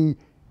be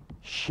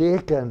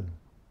shaken.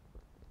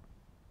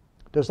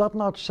 Does that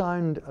not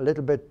sound a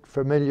little bit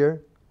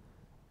familiar?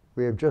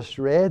 We have just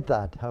read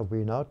that, have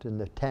we not, in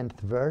the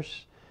 10th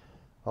verse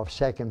of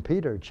 2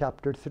 Peter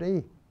chapter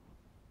 3.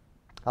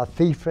 A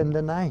thief in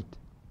the night.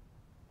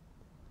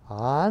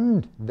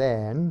 And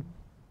then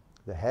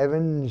the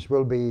heavens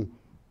will be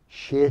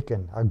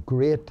shaken, a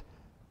great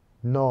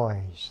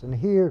noise. And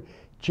here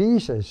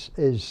Jesus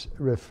is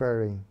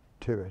referring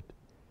to it.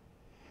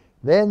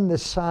 Then the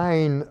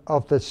sign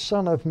of the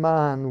Son of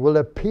Man will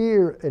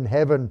appear in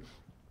heaven,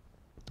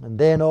 and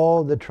then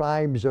all the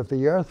tribes of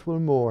the earth will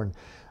mourn,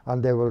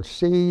 and they will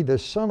see the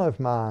Son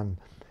of Man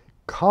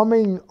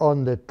coming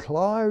on the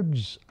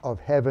clouds of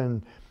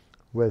heaven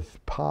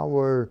with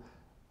power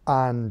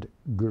and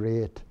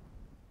great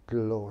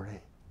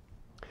glory.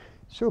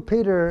 So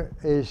Peter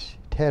is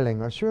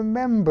telling us,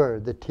 remember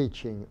the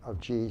teaching of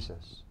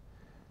Jesus.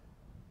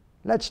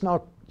 Let's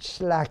not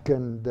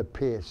slacken the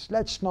pace.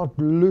 Let's not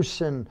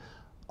loosen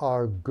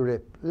our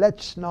grip.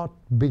 Let's not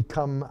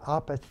become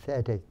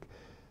apathetic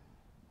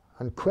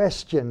and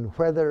question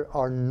whether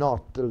or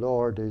not the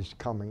Lord is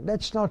coming.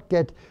 Let's not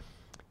get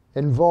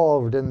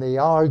involved in the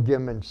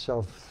arguments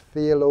of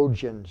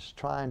theologians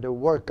trying to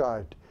work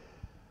out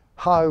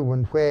how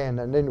and when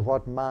and in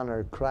what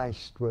manner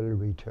Christ will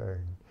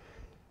return.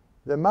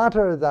 The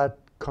matter that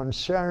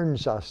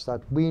concerns us,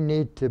 that we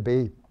need to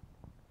be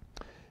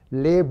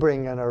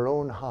laboring in our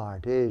own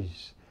heart,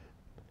 is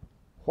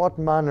what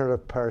manner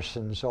of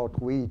persons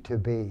ought we to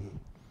be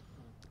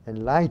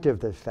in light of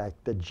the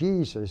fact that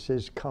Jesus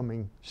is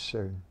coming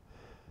soon.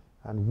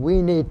 And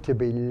we need to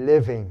be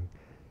living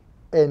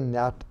in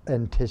that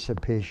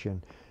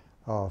anticipation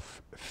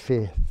of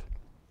faith.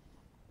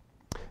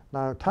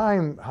 Now,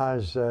 time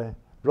has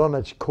run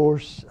its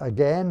course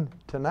again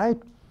tonight.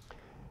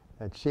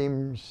 It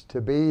seems to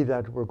be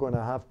that we're going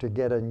to have to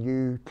get a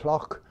new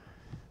clock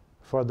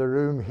for the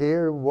room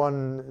here,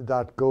 one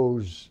that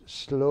goes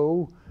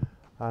slow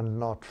and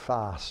not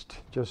fast,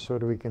 just so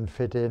that we can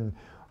fit in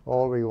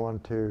all we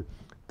want to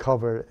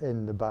cover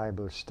in the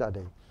Bible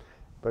study.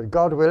 But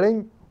God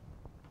willing,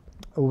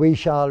 we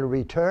shall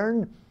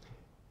return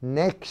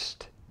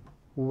next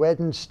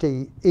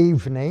Wednesday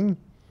evening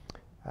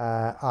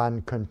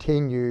and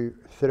continue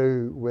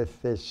through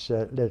with this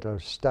little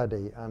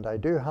study. And I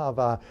do have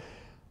an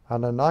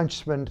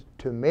announcement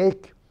to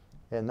make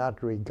in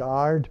that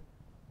regard.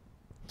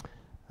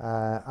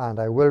 And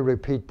I will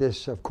repeat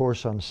this, of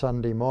course, on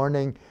Sunday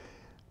morning.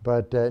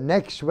 But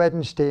next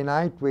Wednesday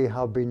night, we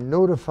have been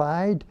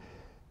notified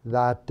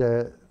that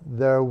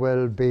there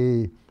will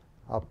be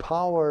a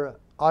power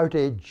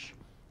outage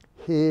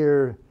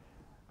here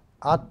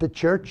at the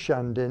church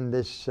and in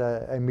this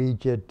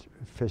immediate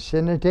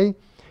vicinity.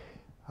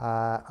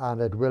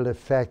 And it will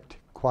affect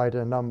quite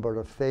a number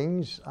of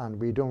things. And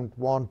we don't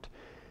want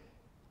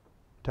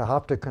to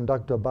have to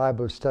conduct a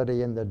Bible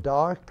study in the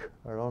dark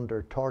or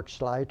under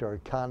torchlight or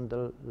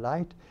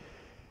candlelight.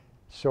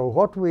 So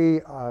what we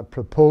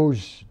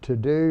propose to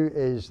do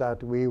is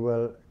that we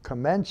will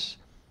commence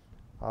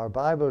our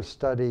Bible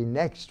study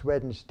next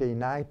Wednesday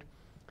night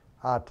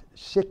at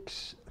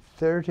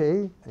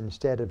 6:30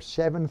 instead of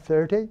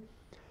 7:30,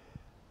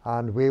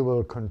 and we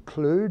will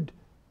conclude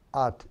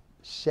at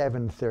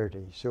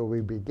 7:30. So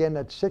we begin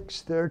at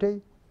 6:30,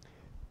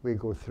 we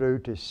go through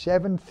to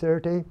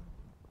 7:30,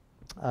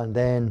 and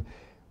then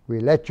we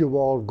let you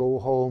all go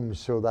home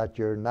so that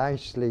you're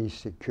nicely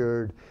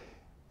secured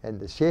in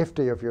the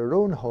safety of your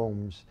own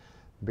homes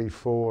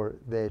before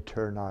they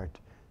turn out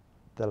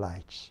the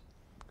lights.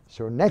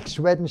 So next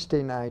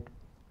Wednesday night,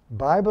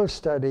 Bible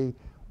study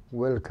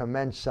will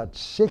commence at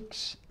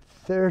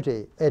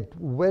 6:30. It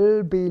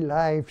will be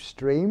live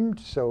streamed,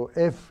 so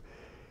if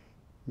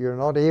you're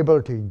not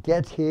able to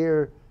get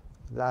here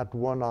that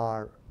 1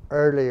 hour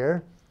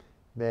earlier,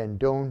 then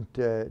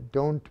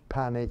don't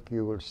panic.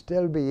 You will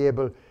still be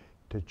able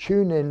to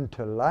tune in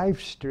to live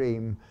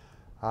stream,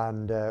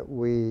 and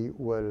we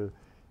will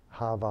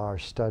have our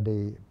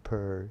study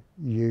per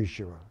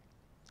usual.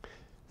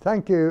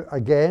 Thank you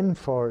again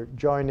for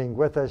joining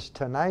with us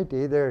tonight,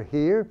 either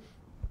here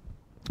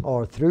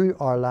or through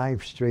our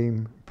live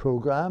stream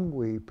program.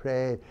 We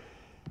pray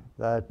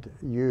that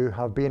you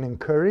have been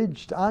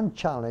encouraged and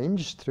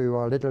challenged through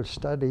our little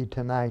study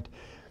tonight,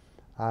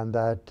 and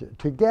that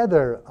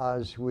together,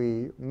 as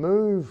we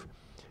move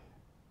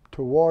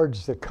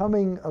towards the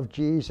coming of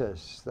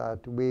Jesus,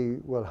 that we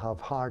will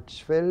have hearts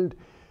filled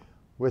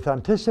with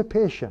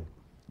anticipation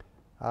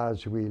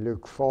as we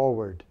look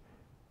forward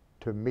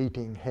to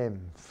meeting him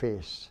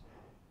face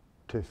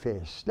to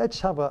face.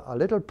 Let's have a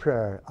little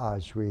prayer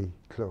as we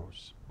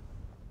close.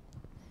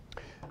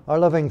 Our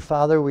loving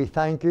Father, we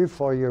thank you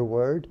for your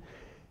word.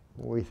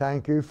 We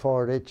thank you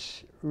for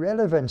its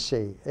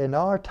relevancy in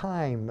our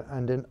time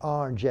and in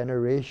our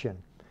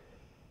generation.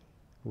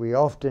 We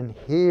often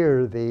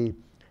hear the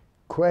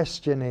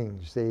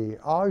questionings, the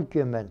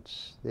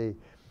arguments, the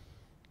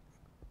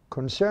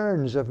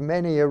concerns of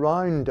many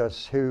around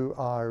us who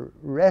are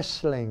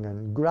wrestling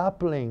and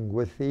grappling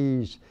with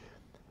these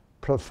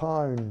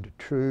profound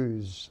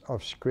truths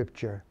of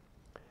Scripture.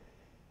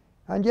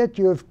 And yet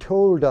you have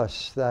told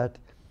us that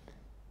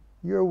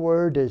your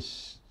word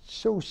is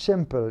so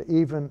simple,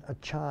 even a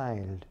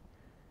child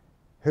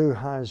who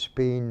has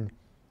been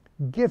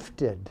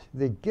gifted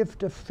the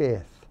gift of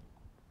faith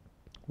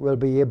will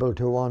be able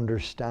to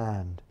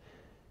understand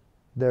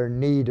their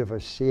need of a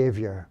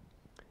Savior,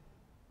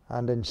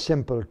 and in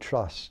simple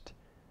trust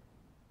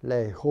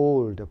lay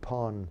hold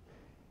upon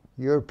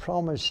your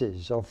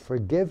promises of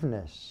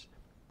forgiveness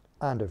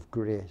and of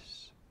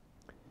grace.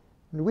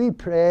 And we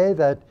pray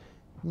that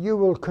you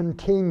will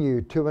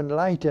continue to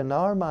enlighten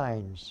our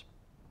minds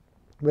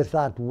with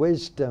that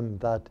wisdom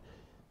that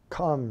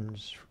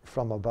comes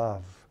from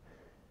above,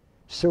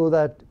 so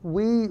that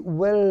we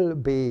will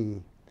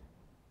be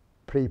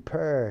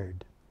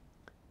prepared,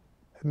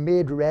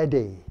 made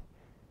ready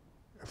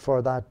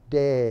for that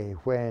day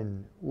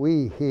when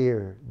we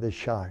hear the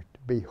shout,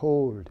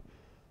 "Behold,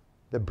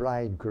 the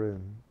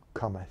bridegroom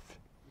cometh."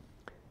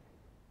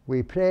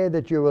 We pray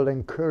that you will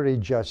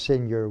encourage us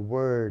in your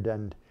word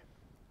and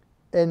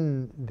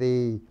in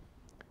the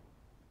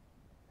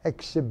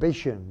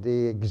exhibition,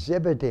 the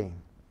exhibiting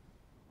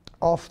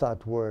of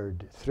that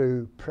word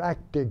through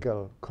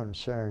practical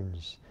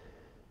concerns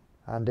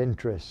and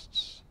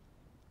interests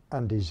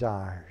and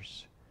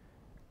desires,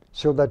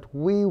 so that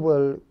we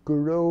will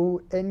grow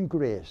in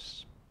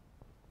grace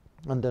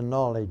and the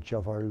knowledge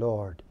of our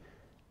Lord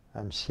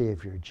and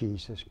Savior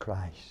Jesus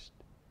Christ.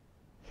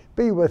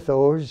 Be with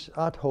those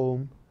at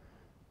home,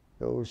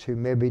 those who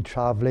may be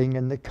traveling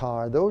in the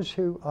car, those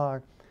who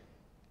are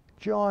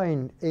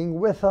joining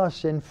with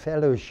us in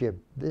fellowship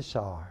this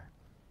hour.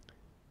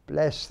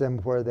 Bless them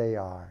where they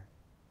are.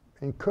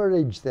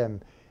 Encourage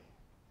them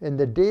in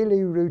the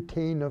daily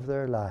routine of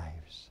their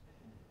lives,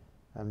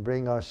 and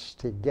bring us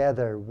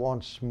together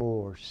once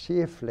more,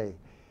 safely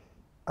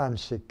and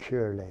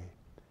securely,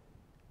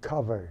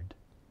 covered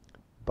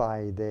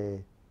by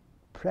the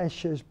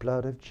precious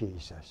blood of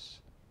Jesus,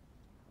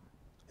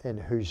 in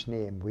whose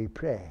name we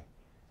pray.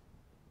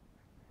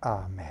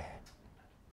 Amen.